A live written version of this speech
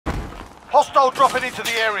Hostile dropping into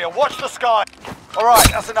the area. Watch the sky. Alright,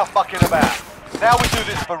 that's enough mucking about. Now we do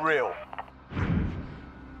this for real.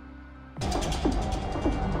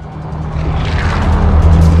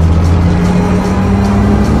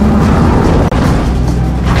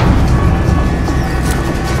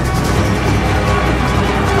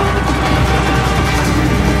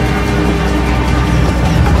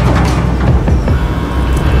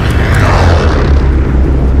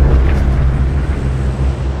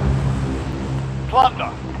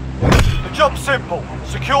 Plunder. The job's simple.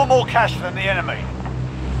 Secure more cash than the enemy.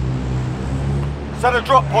 Set a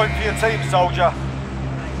drop point for your team, soldier.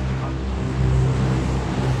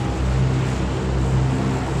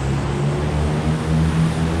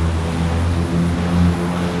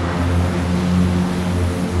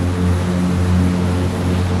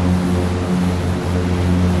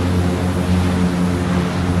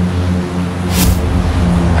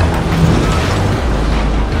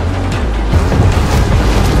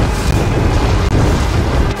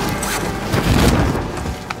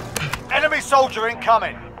 Soldier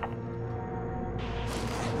incoming.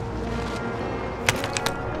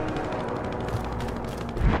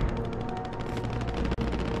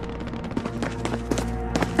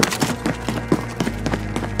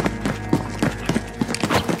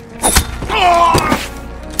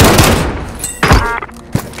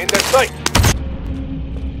 In their sight.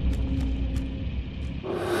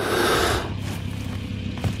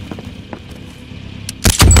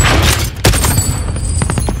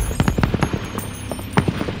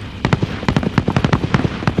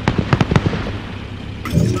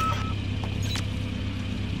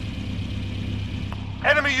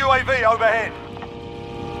 Enemy UAV overhead.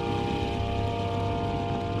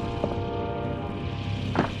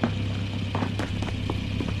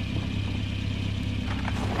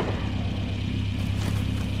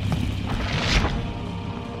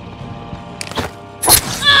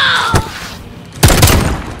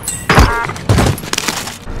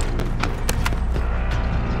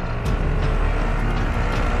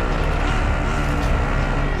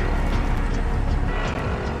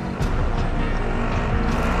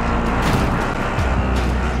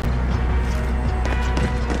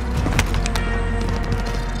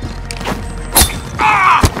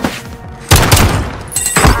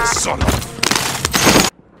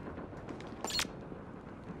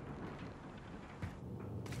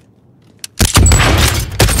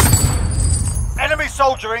 Enemy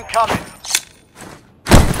soldier incoming.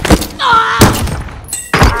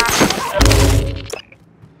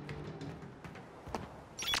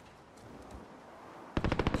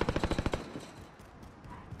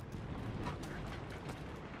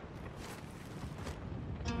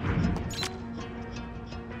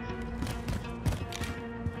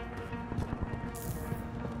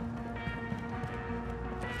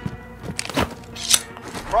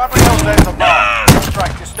 Primary LZ's above.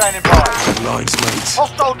 Extract is standing by. Lines, mate.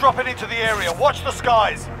 Hostile dropping into the area. Watch the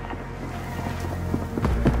skies.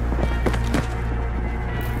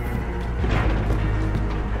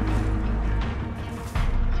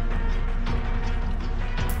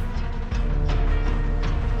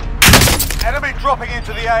 Enemy dropping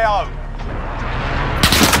into the AO.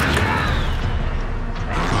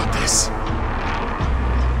 Got this.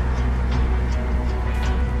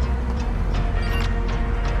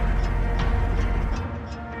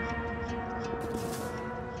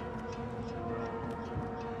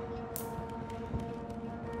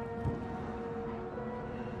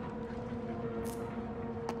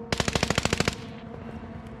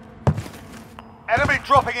 Enemy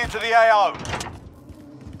dropping into the AO.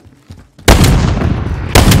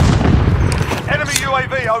 Enemy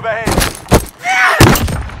UAV overhead.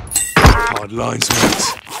 Hard lines,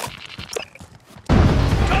 mate.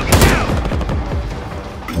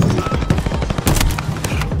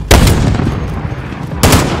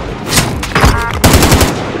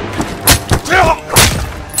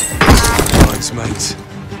 Lines, mate.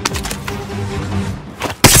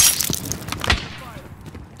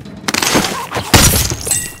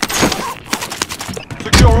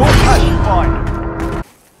 Secure all cash you find.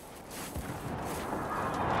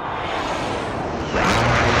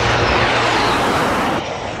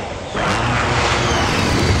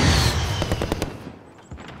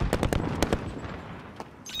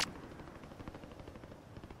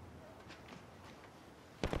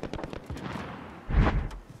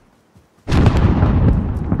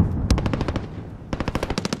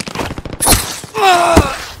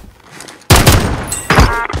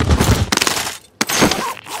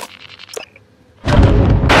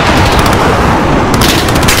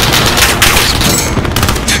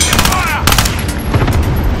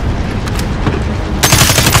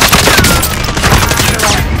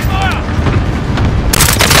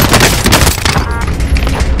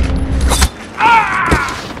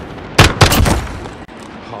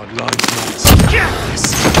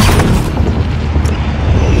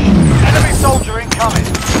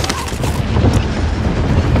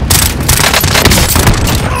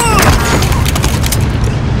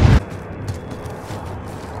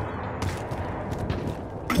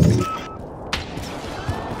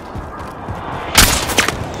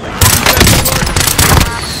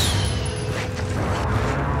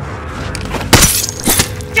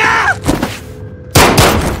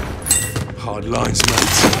 Hard lines, mate.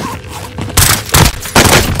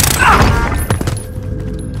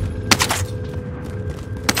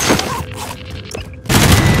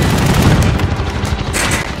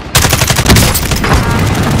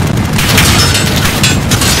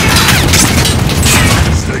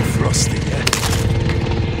 Stay frosty, yeah?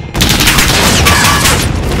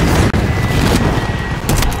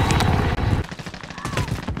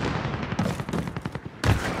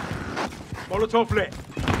 Molotov lit.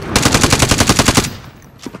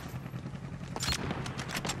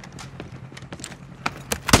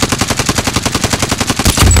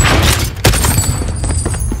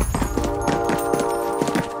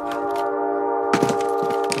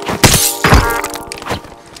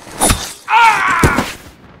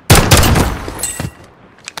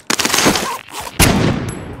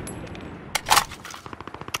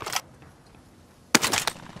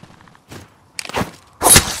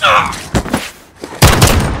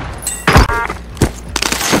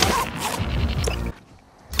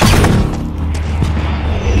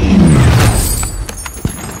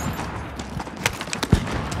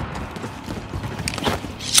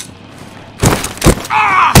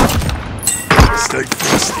 Stay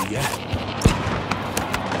frosty, yeah?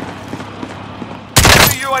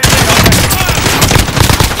 Enemy UAV overhead.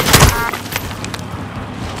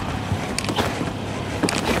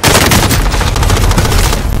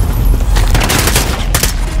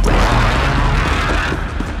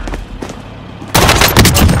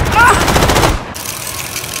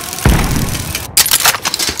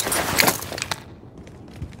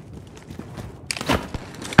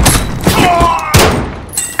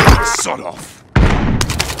 Sod off.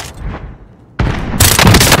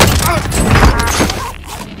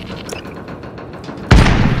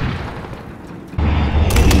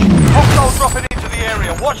 Hostiles dropping into the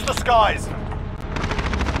area. Watch the skies.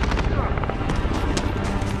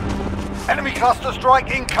 Enemy cluster strike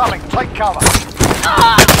incoming. Take cover.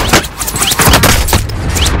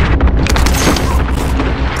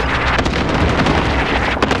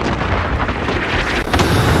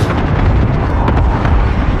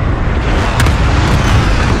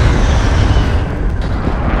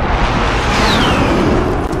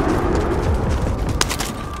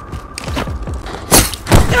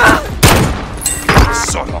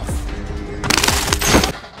 Sod off.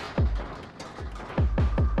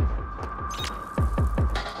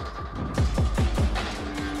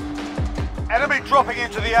 Enemy dropping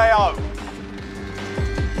into the AO.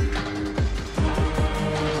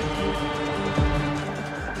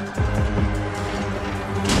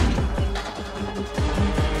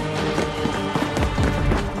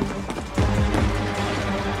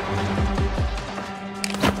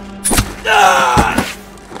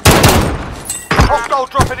 Hostile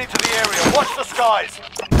dropping into the area. Watch the skies.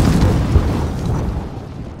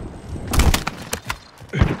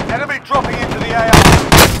 Enemy dropping into the AO.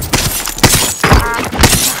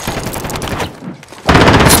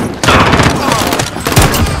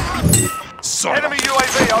 Sod Enemy off.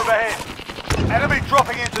 UAV overhead. Enemy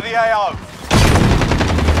dropping into the AO.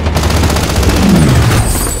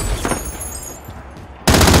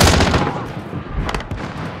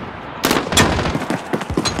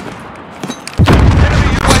 Enemy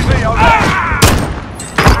UAV overhead.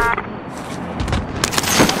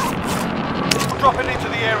 Dropping into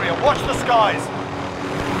the area. Watch the skies.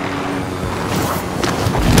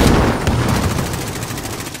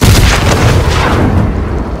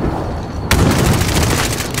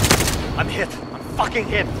 I'm hit. I'm fucking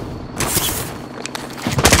hit.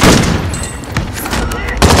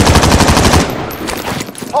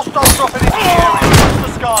 Hostiles dropping into the area. Watch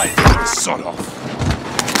the skies. Sod off.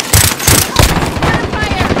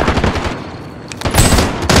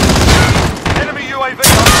 Enemy UAV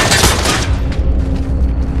overhead.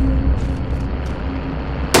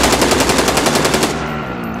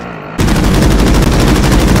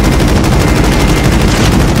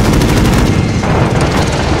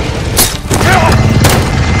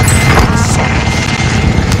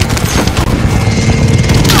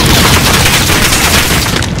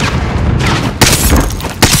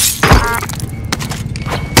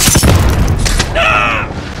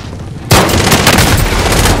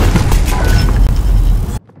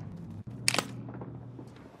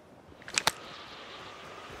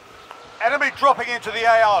 Enemy dropping into the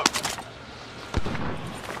AO.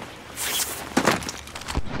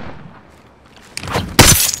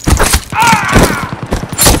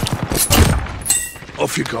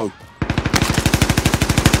 Off you go.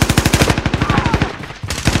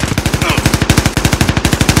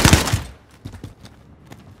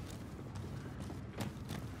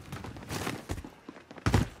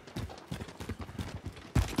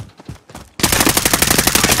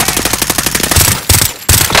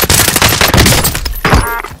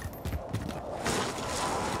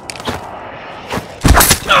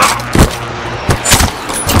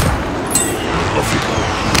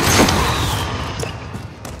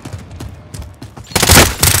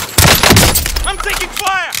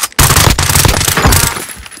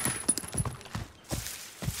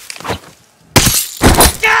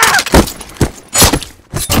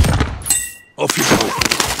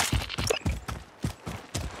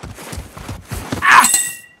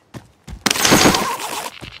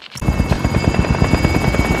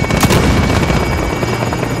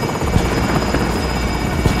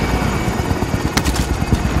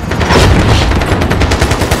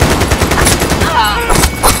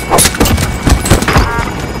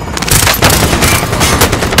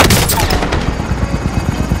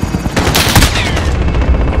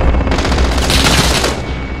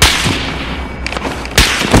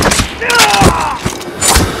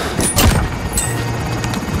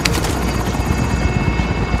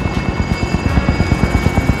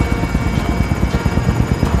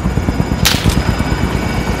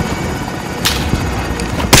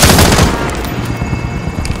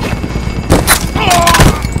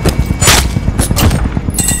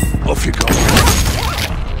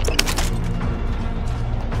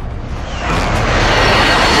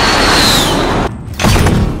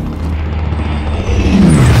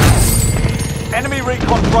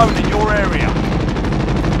 drone in your area.